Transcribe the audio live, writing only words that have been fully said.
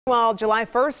Well, July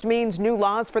 1st means new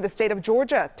laws for the state of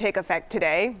Georgia take effect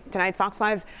today. Tonight, Fox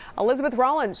 5's Elizabeth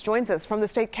Rollins joins us from the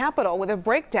state capitol with a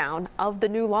breakdown of the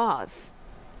new laws.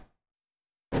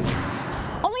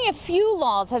 Only a few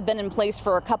laws have been in place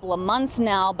for a couple of months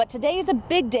now, but today is a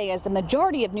big day as the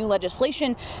majority of new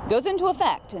legislation goes into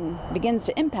effect and begins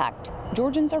to impact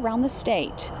Georgians around the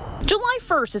state. July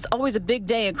 1st is always a big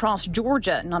day across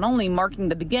Georgia, not only marking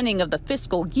the beginning of the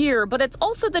fiscal year, but it's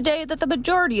also the day that the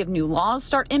majority of new laws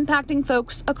start impacting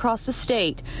folks across the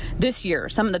state. This year,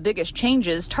 some of the biggest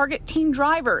changes target teen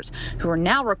drivers, who are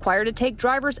now required to take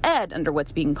driver's ed under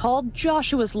what's being called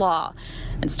Joshua's Law.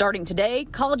 And starting today,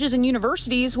 colleges and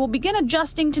universities will begin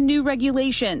adjusting to new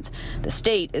regulations. The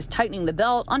state is tightening the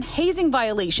belt on hazing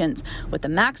violations with the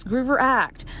Max Groover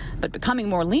Act, but becoming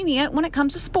more lenient when it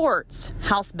comes to sports.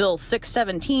 House Bill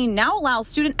 617 now allows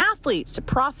student athletes to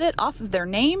profit off of their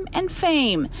name and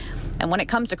fame. And when it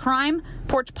comes to crime,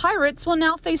 porch pirates will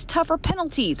now face tougher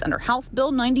penalties under House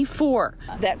Bill 94.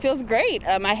 That feels great.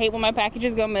 I hate when my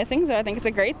packages go missing, so I think it's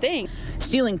a great thing.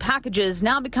 Stealing packages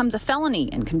now becomes a felony,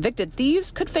 and convicted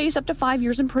thieves could face up to 5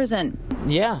 years in prison.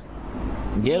 Yeah,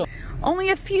 get them.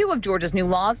 Only a few of Georgia's new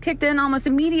laws kicked in almost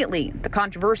immediately. The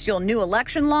controversial new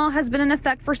election law has been in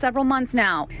effect for several months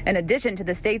now, in addition to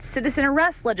the state's citizen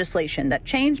arrest legislation that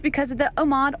changed because of the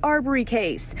Ahmaud Arbery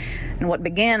case. And what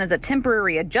began as a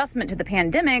temporary adjustment to the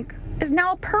pandemic is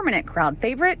now a permanent crowd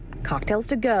favorite, cocktails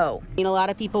to go. A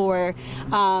lot of people were,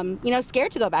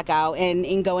 scared to go back out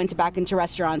and go back into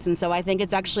restaurants. And so I think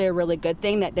it's actually a really good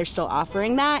thing that they're still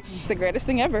offering that. It's the greatest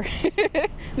thing ever.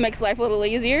 Makes life a little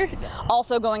easier.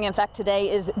 Also going in effect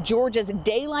today is Georgia's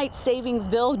daylight savings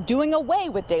bill, doing away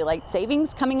with daylight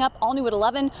savings, coming up all new at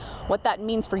 11. What that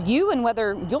means for you and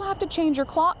whether you'll have to change your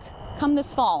clock come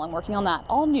this fall. I'm working on that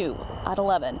all new at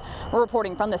 11. We're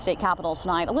reporting from the state capitol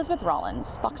tonight. Elizabeth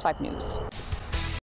Rollins, Fox 5 News.